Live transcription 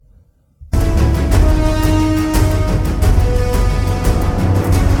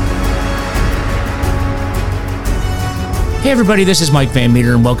Hey everybody, this is Mike Van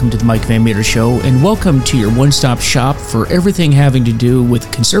Meter, and welcome to the Mike Van Meter Show, and welcome to your one-stop shop for everything having to do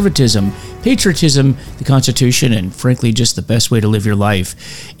with conservatism, patriotism, the Constitution, and frankly, just the best way to live your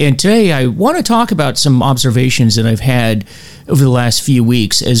life. And today I want to talk about some observations that I've had over the last few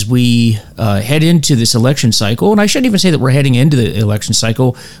weeks as we head into this election cycle. And I shouldn't even say that we're heading into the election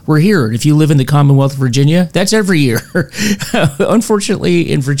cycle. We're here. If you live in the Commonwealth of Virginia, that's every year.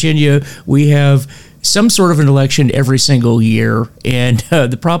 Unfortunately, in Virginia, we have some sort of an election every single year, and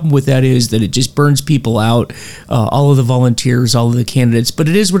the problem with that is that it just burns people out, all of the volunteers, all of the candidates, but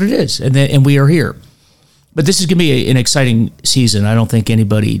it is what it is, and we are here. But this is going to be an exciting season. I don't think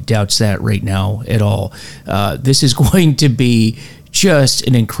anybody doubts that right now at all. This is going to be just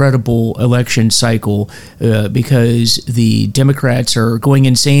an incredible election cycle because the Democrats are going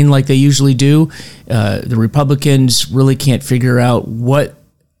insane like they usually do. The Republicans really can't figure out what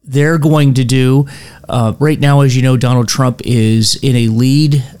they're going to do. Right now, as you know, Donald Trump is in a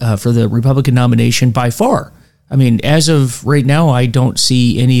lead for the Republican nomination by far. I mean, as of right now, I don't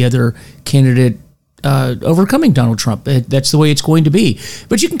see any other candidate overcoming Donald Trump. That's the way it's going to be.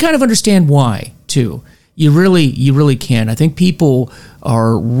 But you can kind of understand why, too. You really can. I think people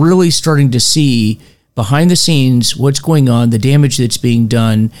are really starting to see behind the scenes what's going on, the damage that's being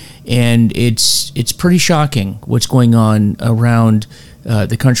done, and it's pretty shocking what's going on around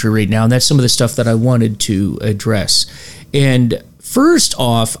the country right now, and that's some of the stuff that I wanted to address. And first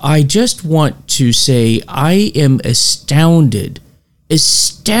off, I just want to say I am astounded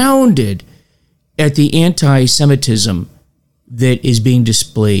at the anti-Semitism that is being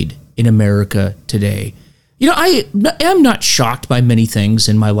displayed in America today. You know, I am not shocked by many things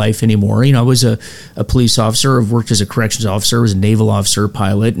in my life anymore. You know, I was a police officer. I've worked as a corrections officer, as a naval officer,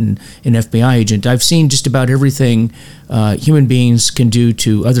 pilot, and an FBI agent. I've seen just about everything human beings can do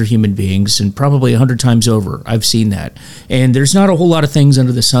to other human beings, and probably 100 times over, I've seen that. And there's not a whole lot of things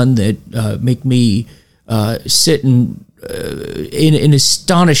under the sun that make me sit in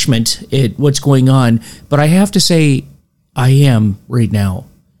astonishment at what's going on. But I have to say, I am right now.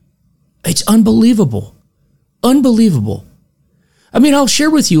 It's unbelievable. Unbelievable. I mean, I'll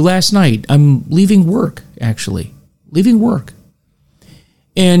share with you last night. I'm leaving work, actually. Leaving work.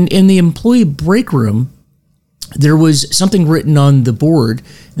 And in the employee break room, there was something written on the board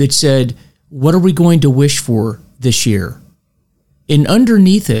that said, "What are we going to wish for this year?" And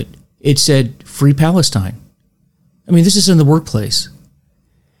underneath it, it said, "Free Palestine." I mean, this is in the workplace.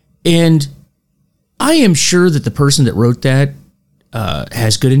 And I am sure that the person that wrote that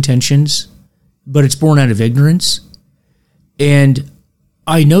has good intentions, but it's born out of ignorance. And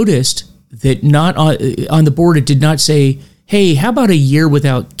I noticed that not on the board, it did not say, "Hey, how about a year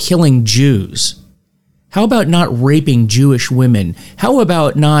without killing Jews? How about not raping Jewish women? How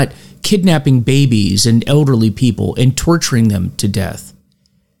about not kidnapping babies and elderly people and torturing them to death?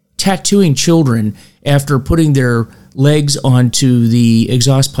 Tattooing children after putting their legs onto the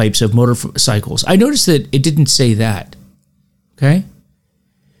exhaust pipes of motorcycles." I noticed that it didn't say that. Okay?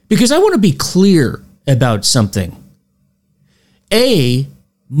 Because I want to be clear about something. A,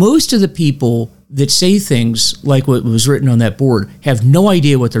 most of the people that say things like what was written on that board have no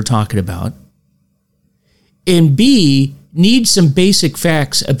idea what they're talking about. And B, need some basic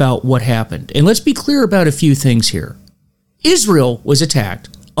facts about what happened. And let's be clear about a few things here. Israel was attacked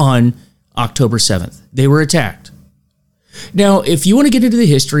on October 7th. They were attacked. Now, if you want to get into the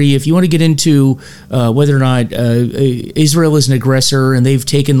history, if you want to get into whether or not Israel is an aggressor and they've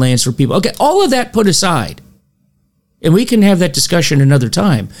taken lands for people, okay, all of that put aside, and we can have that discussion another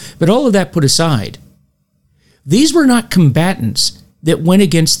time, but all of that put aside, these were not combatants that went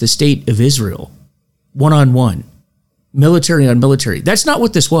against the state of Israel, one-on-one, military on military. That's not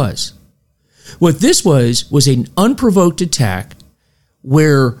what this was. What this was an unprovoked attack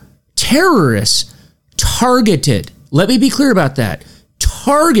where terrorists targeted, let me be clear about that,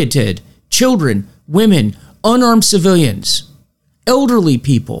 targeted children, women, unarmed civilians, elderly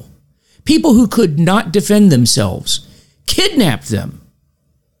people, people who could not defend themselves, kidnapped them,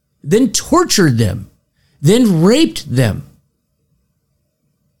 then tortured them, then raped them.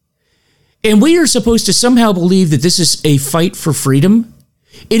 And we are supposed to somehow believe that this is a fight for freedom?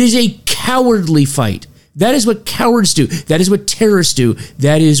 It is a cowardly fight. That is what cowards do. That is what terrorists do.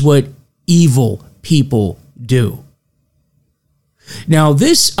 That is what evil people do. Now,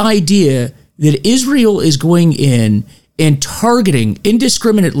 this idea that Israel is going in and targeting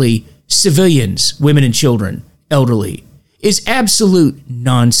indiscriminately civilians, women and children, elderly, is absolute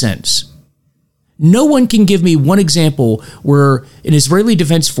nonsense. No one can give me one example where an Israeli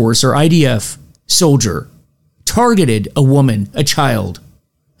Defense Force or IDF soldier targeted a woman, a child,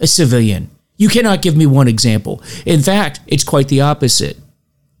 a civilian. You cannot give me one example. In fact, it's quite the opposite.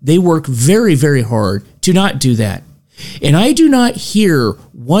 They work very, very hard to not do that. And I do not hear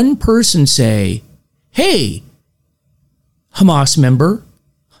one person say, hey, Hamas member,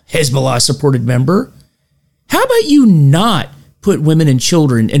 Hezbollah-supported member, how about you not put women and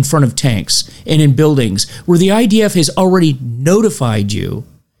children in front of tanks and in buildings where the IDF has already notified you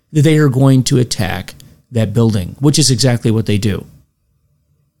that they are going to attack that building, which is exactly what they do.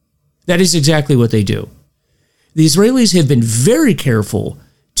 That is exactly what they do. The Israelis have been very careful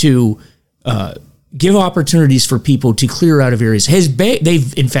to give opportunities for people to clear out of areas.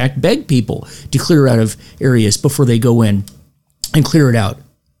 They've, in fact, begged people to clear out of areas before they go in and clear it out.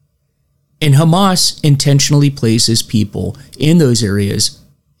 And Hamas intentionally places people in those areas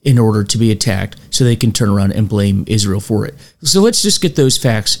in order to be attacked so they can turn around and blame Israel for it. So let's just get those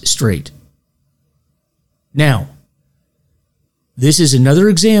facts straight. Now, this is another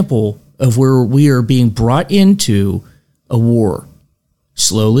example of where we are being brought into a war.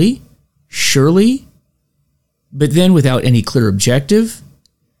 Slowly, surely, but then without any clear objective,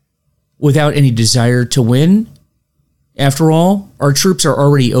 without any desire to win. After all, our troops are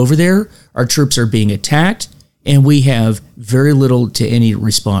already over there, our troops are being attacked, and we have very little to any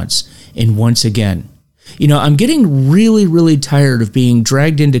response. And once again, I'm getting really, really tired of being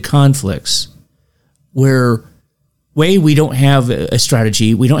dragged into conflicts where, we don't have a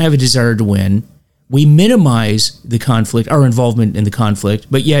strategy, we don't have a desire to win, we minimize the conflict, our involvement in the conflict,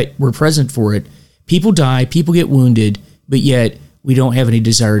 but yet we're present for it. People die, people get wounded, but yet we don't have any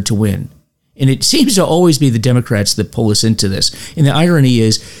desire to win. And it seems to always be the Democrats that pull us into this. And the irony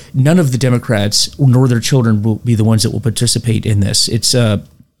is none of the Democrats nor their children will be the ones that will participate in this. It's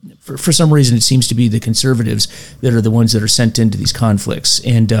for some reason, it seems to be the conservatives that are the ones that are sent into these conflicts.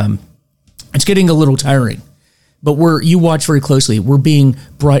 And it's getting a little tiring. But you watch very closely. We're being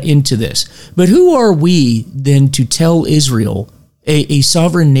brought into this. But who are we then to tell Israel, a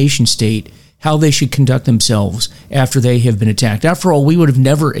sovereign nation state, how they should conduct themselves after they have been attacked? After all, we would have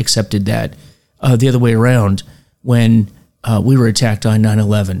never accepted that the other way around when we were attacked on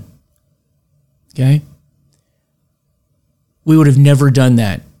 9/11. Okay? We would have never done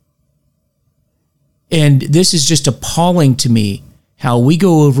that. And this is just appalling to me, how we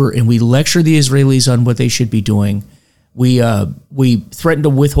go over and we lecture the Israelis on what they should be doing. We threaten to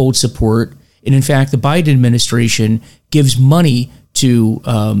withhold support. And in fact, the Biden administration gives money to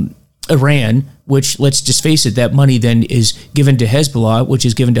Iran, which, let's just face it, that money then is given to Hezbollah, which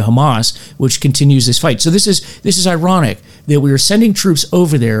is given to Hamas, which continues this fight. So this is ironic that we are sending troops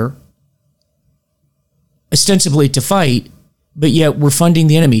over there ostensibly to fight, but yet we're funding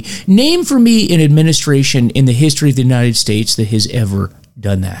the enemy. Name for me an administration in the history of the United States that has ever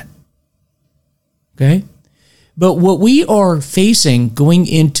done that. Okay? But what we are facing going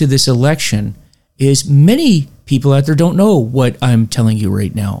into this election is many people out there don't know what I'm telling you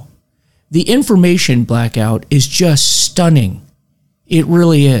right now. The information blackout is just stunning. It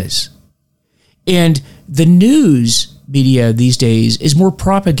really is. And the news media these days is more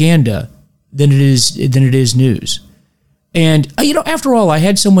propaganda than it is news. And, after all, I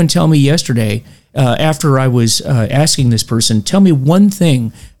had someone tell me yesterday, after I was asking this person, tell me one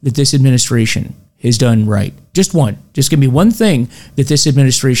thing that this administration has done right. Just one. Just give me one thing that this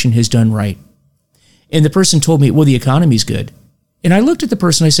administration has done right. And the person told me, well, the economy's good. And I looked at the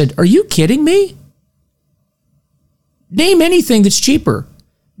person, I said, are you kidding me? Name anything that's cheaper.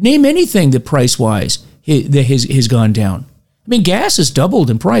 Name anything that price-wise that has gone down. I mean, gas has doubled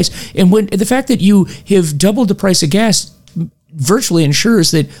in price. And when the fact that you have doubled the price of gas virtually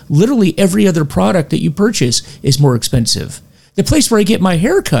ensures that literally every other product that you purchase is more expensive. The place where I get my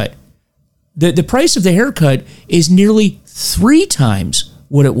haircut, the price of the haircut is nearly 3 times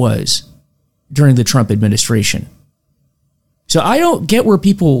what it was during the Trump administration. So I don't get where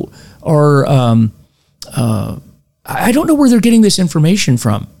people are, I don't know where they're getting this information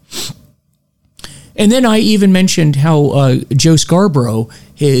from. And then I even mentioned how Joe Scarborough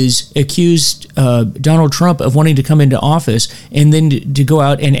has accused Donald Trump of wanting to come into office and then to go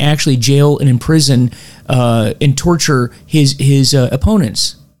out and actually jail and imprison and torture his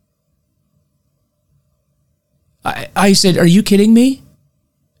opponents. I said, are you kidding me?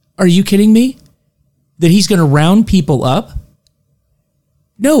 Are you kidding me? That he's going to round people up?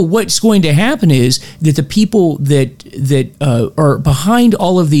 No, what's going to happen is that the people that are behind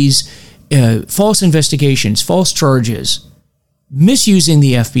all of these false investigations, false charges, misusing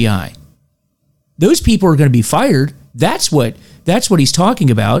the FBI, those people are going to be fired. That's what he's talking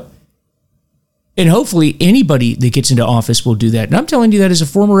about. And hopefully anybody that gets into office will do that. And I'm telling you that as a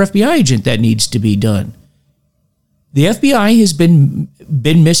former FBI agent, that needs to be done. The FBI has been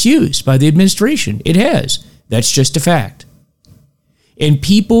misused by the administration. It has. That's just a fact. And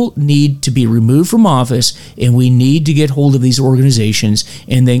people need to be removed from office, and we need to get hold of these organizations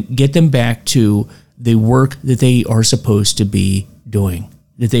and then get them back to the work that they are supposed to be doing,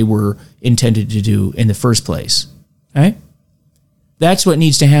 that they were intended to do in the first place. Okay? That's what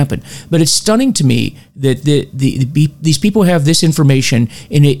needs to happen. But it's stunning to me that these people have this information,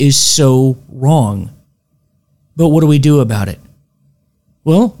 and it is so wrong. But what do we do about it?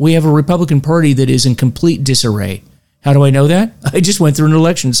 Well, we have a Republican Party that is in complete disarray. How do I know that? I just went through an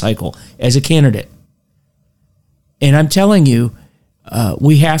election cycle as a candidate. And I'm telling you,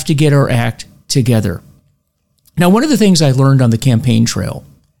 we have to get our act together. Now, one of the things I learned on the campaign trail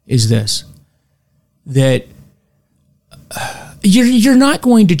is this, that you're not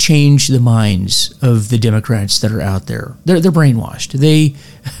going to change the minds of the Democrats that are out there. They're brainwashed.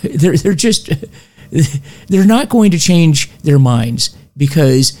 They're not going to change their minds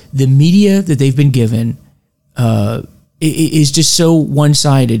because the media that they've been given is just so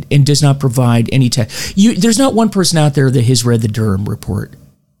one-sided and does not provide any there's not one person out there that has read the Durham report.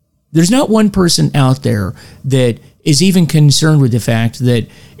 There's not one person out there that is even concerned with the fact that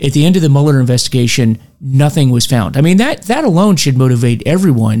at the end of the Mueller investigation, nothing was found. I mean, that alone should motivate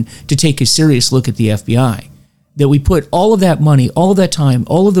everyone to take a serious look at the FBI. That we put all of that money, all of that time,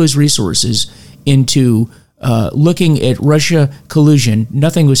 all of those resources into looking at Russia collusion,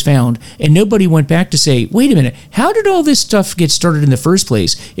 nothing was found, and nobody went back to say, wait a minute, how did all this stuff get started in the first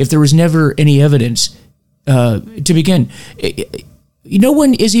place if there was never any evidence to begin? No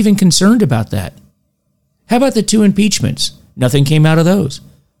one is even concerned about that. How about the 2 impeachments? Nothing came out of those.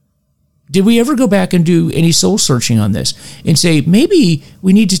 Did we ever go back and do any soul searching on this and say, maybe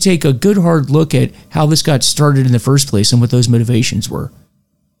we need to take a good hard look at how this got started in the first place and what those motivations were?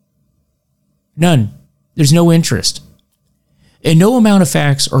 None. There's no interest. And no amount of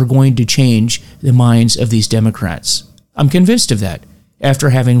facts are going to change the minds of these Democrats. I'm convinced of that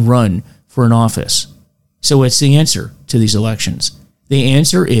after having run for an office. So what's the answer to these elections? The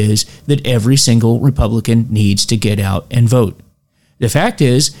answer is that every single Republican needs to get out and vote. The fact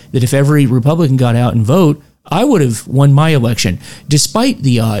is that if every Republican got out and vote, I would have won my election, despite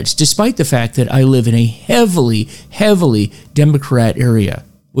the odds, despite the fact that I live in a heavily, heavily Democrat area,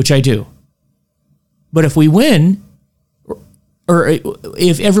 which I do. But if we win, or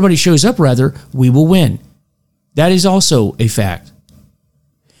if everybody shows up, rather, we will win. That is also a fact.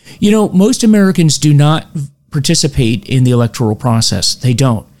 You know, most Americans do not participate in the electoral process. They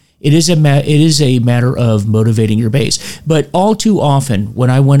don't. It is a matter of motivating your base. But all too often, when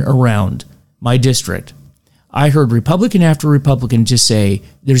I went around my district, I heard Republican after Republican just say,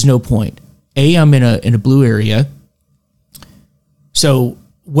 there's no point. I'm in a blue area, so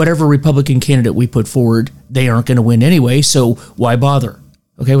whatever Republican candidate we put forward, they aren't going to win anyway, so why bother?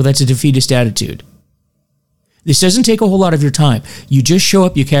 Okay, well, that's a defeatist attitude. This doesn't take a whole lot of your time. You just show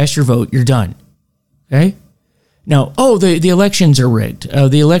up, you cast your vote, you're done. Okay? Now, the elections are rigged.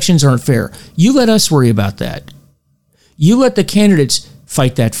 The elections aren't fair. You let us worry about that. You let the candidates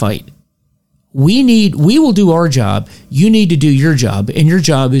fight that fight. We will do our job. You need to do your job, and your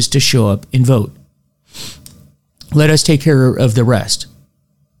job is to show up and vote. Let us take care of the rest.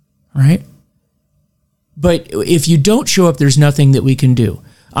 All right? But if you don't show up, there's nothing that we can do.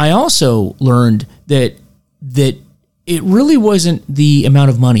 I also learned that it really wasn't the amount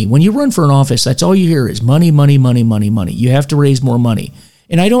of money. When you run for an office, that's all you hear is money, money, money, money, money. You have to raise more money.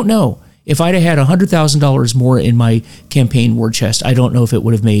 And I don't know. If I'd have had $100,000 more in my campaign war chest, I don't know if it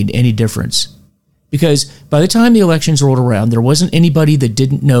would have made any difference. Because by the time the elections rolled around, there wasn't anybody that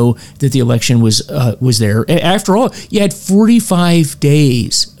didn't know that the election was there. After all, you had 45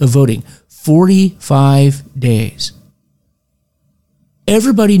 days of voting. 45 days.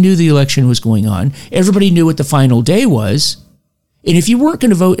 Everybody knew the election was going on. Everybody knew what the final day was. And if you weren't going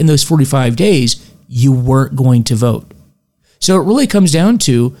to vote in those 45 days, you weren't going to vote. So it really comes down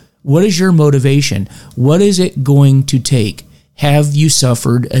to, what is your motivation? What is it going to take? Have you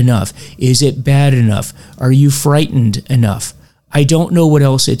suffered enough? Is it bad enough? Are you frightened enough? I don't know what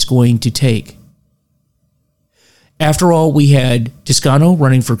else it's going to take. After all, we had Toscano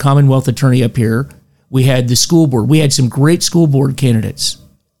running for Commonwealth Attorney up here. We had the school board. We had some great school board candidates.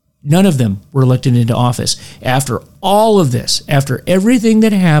 None of them were elected into office. After all of this, after everything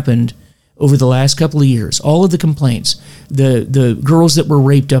that happened over the last couple of years, all of the complaints, the girls that were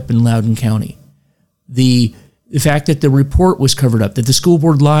raped up in Loudoun County, the fact that the report was covered up, that the school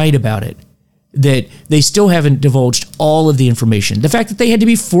board lied about it, that they still haven't divulged all of the information, the fact that they had to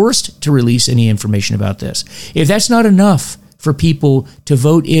be forced to release any information about this. If that's not enough for people to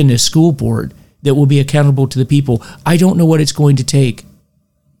vote in a school board that will be accountable to the people. I don't know what it's going to take.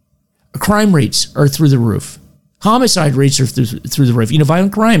 Crime rates are through the roof. Homicide rates are through the roof.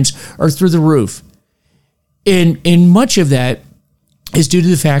 Violent crimes are through the roof. And much of that is due to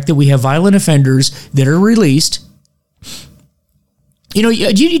the fact that we have violent offenders that are released.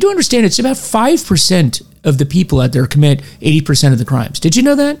 You do understand it's about 5% of the people out there commit 80% of the crimes. Did you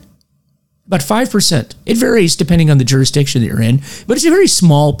know that? About 5%. It varies depending on the jurisdiction that you're in, but it's a very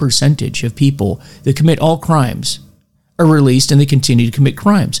small percentage of people that commit all crimes are released and they continue to commit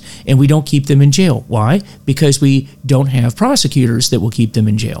crimes. And we don't keep them in jail. Why? Because we don't have prosecutors that will keep them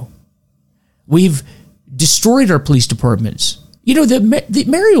in jail. We've destroyed our police departments. The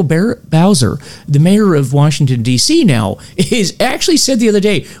Muriel Bowser, the mayor of Washington, D.C. now, is actually said the other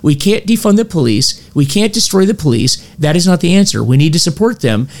day, we can't defund the police. We can't destroy the police. That is not the answer. We need to support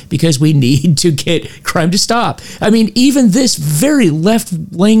them because we need to get crime to stop. I mean, even this very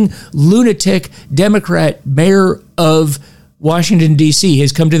left-wing lunatic Democrat mayor of Washington, D.C.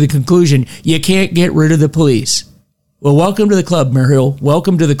 has come to the conclusion you can't get rid of the police. Well, welcome to the club, Muriel.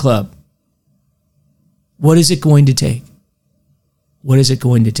 Welcome to the club. What is it going to take? What is it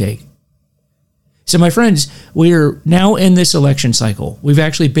going to take? So, my friends, we're now in this election cycle. We've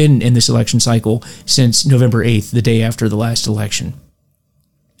actually been in this election cycle since November 8th, the day after the last election.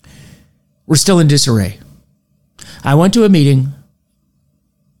 We're still in disarray. I went to a meeting,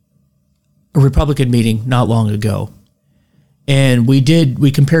 a Republican meeting, not long ago, and we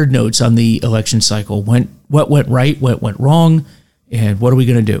compared notes on the election cycle. What went right, what went wrong, and what are we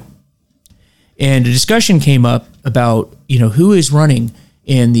going to do? And a discussion came up about, who is running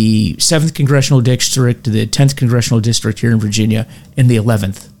in the 7th Congressional District, the 10th Congressional District here in Virginia, and the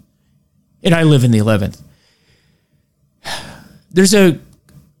 11th. And I live in the 11th. There's a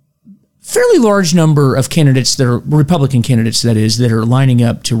fairly large number of candidates that are Republican candidates, that is, that are lining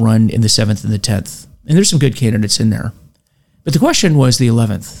up to run in the 7th and the 10th. And there's some good candidates in there. But the question was the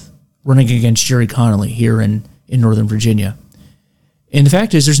 11th, running against Jerry Connolly here in Northern Virginia. And the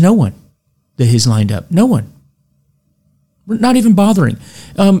fact is, there's no one that has lined up. No one. We're not even bothering.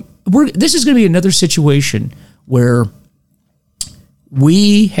 This is going to be another situation where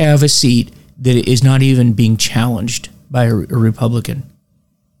we have a seat that is not even being challenged by a Republican.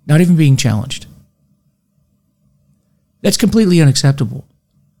 Not even being challenged. That's completely unacceptable.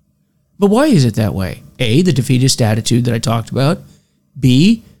 But why is it that way? A, the defeatist attitude that I talked about.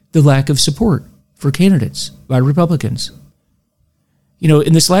 B, the lack of support for candidates by Republicans.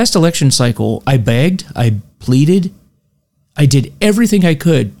 In this last election cycle, I begged, I pleaded, I did everything I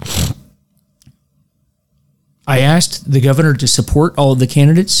could. I asked the governor to support all of the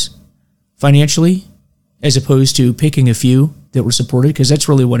candidates financially, as opposed to picking a few that were supported, because that's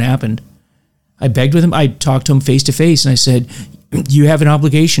really what happened. I begged with him. I talked to him face to face, and I said, you have an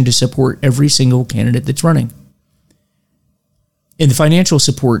obligation to support every single candidate that's running. And the financial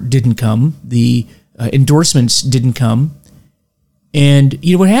support didn't come. The endorsements didn't come. And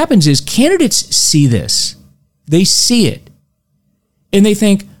what happens is candidates see this. They see it. And they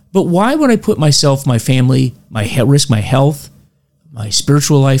think, but why would I put myself, my family, risk my health, my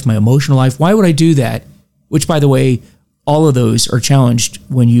spiritual life, my emotional life? Why would I do that? Which, by the way, all of those are challenged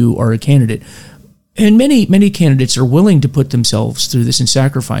when you are a candidate. And many, many candidates are willing to put themselves through this and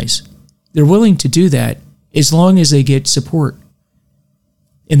sacrifice. They're willing to do that as long as they get support.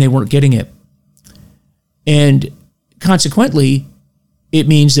 And they weren't getting it. And consequently, it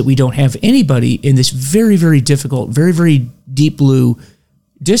means that we don't have anybody in this very, very difficult, very, very deep blue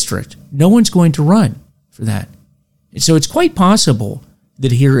district. No one's going to run for that. And so it's quite possible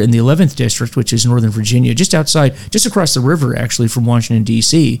that here in the 11th district, which is Northern Virginia, just across the river, actually, from Washington,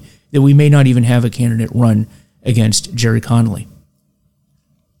 D.C., that we may not even have a candidate run against Jerry Connolly.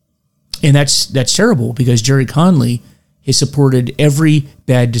 And that's terrible, because Jerry Connolly has supported every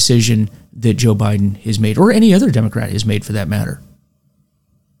bad decision that Joe Biden has made, or any other Democrat has made for that matter.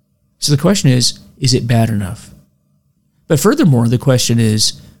 So the question is it bad enough? But furthermore, the question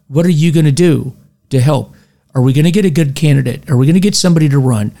is, what are you going to do to help? Are we going to get a good candidate? Are we going to get somebody to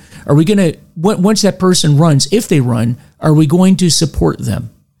run? Are we going to, once that person runs, if they run, are we going to support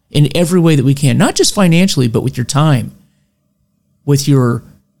them in every way that we can? Not just financially, but with your time, with your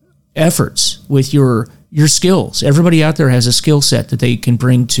efforts, with your skills. Everybody out there has a skill set that they can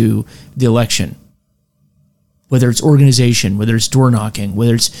bring to the election. Whether it's organization, whether it's door knocking,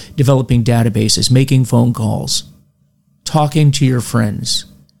 whether it's developing databases, making phone calls, talking to your friends,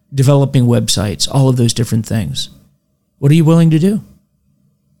 developing websites, all of those different things. What are you willing to do?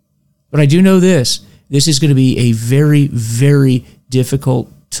 But I do know this is going to be a very, very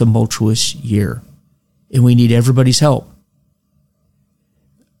difficult, tumultuous year, and we need everybody's help.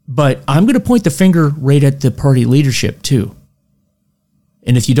 But I'm going to point the finger right at the party leadership too.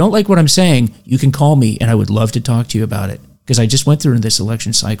 And if you don't like what I'm saying, you can call me and I would love to talk to you about it, because I just went through this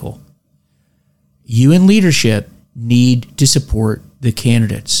election cycle. You in leadership need to support the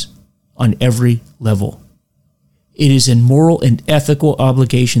candidates on every level. It is a moral and ethical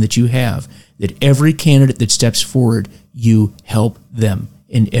obligation that you have, that every candidate that steps forward, you help them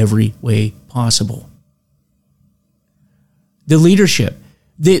in every way possible. The leadership,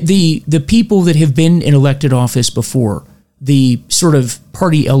 the people that have been in elected office before, the sort of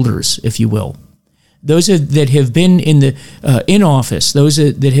party elders, if you will, those that have been in office, those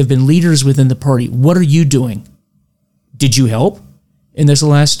that have been leaders within the party, what are you doing? Did you help in this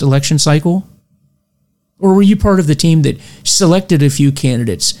last election cycle? Or were you part of the team that selected a few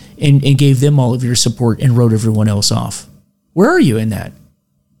candidates and gave them all of your support and wrote everyone else off? Where are you in that?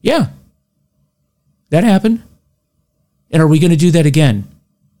 Yeah, that happened. And are we going to do that again?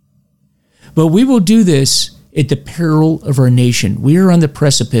 But we will do this at the peril of our nation. We are on the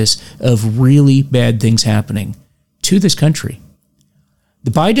precipice of really bad things happening to this country.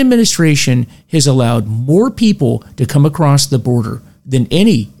 The Biden administration has allowed more people to come across the border than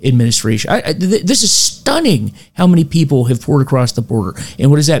any administration. This is stunning how many people have poured across the border.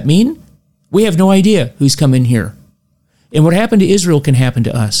 And what does that mean? We have no idea who's come in here. And what happened to Israel can happen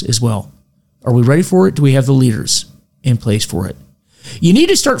to us as well. Are we ready for it? Do we have the leaders in place for it? You need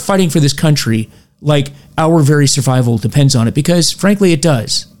to start fighting for this country like our very survival depends on it, because frankly it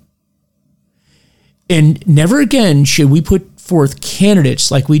does. And never again should we put forth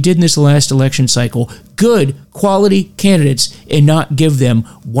candidates like we did in this last election cycle, good quality candidates, and not give them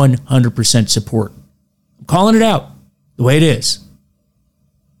 100% support. I'm calling it out the way it is.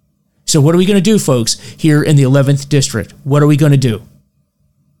 So what are we going to do, folks, here in the 11th district? What are we going to do?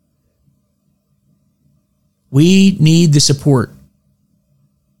 We need the support.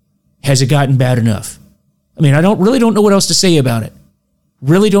 Has it gotten bad enough? I mean, I really don't know what else to say about it.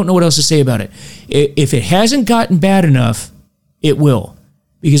 Really don't know what else to say about it. If it hasn't gotten bad enough, it will.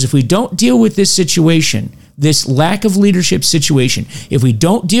 Because if we don't deal with this situation, this lack of leadership situation, if we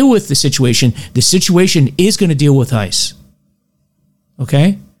don't deal with the situation is going to deal with ICE.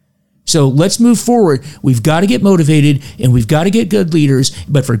 Okay? So let's move forward. We've got to get motivated and we've got to get good leaders,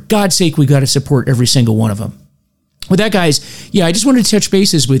 but for God's sake, we've got to support every single one of them. With that, guys, I just wanted to touch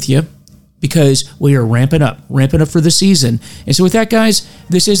bases with you because we are ramping up for the season. And so with that, guys,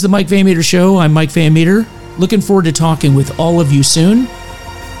 this is the Mike Van Meter Show. I'm Mike Van Meter. Looking forward to talking with all of you soon.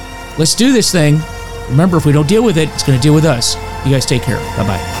 Let's do this thing. Remember, if we don't deal with it, it's going to deal with us. You guys take care.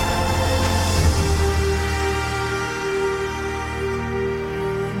 Bye-bye.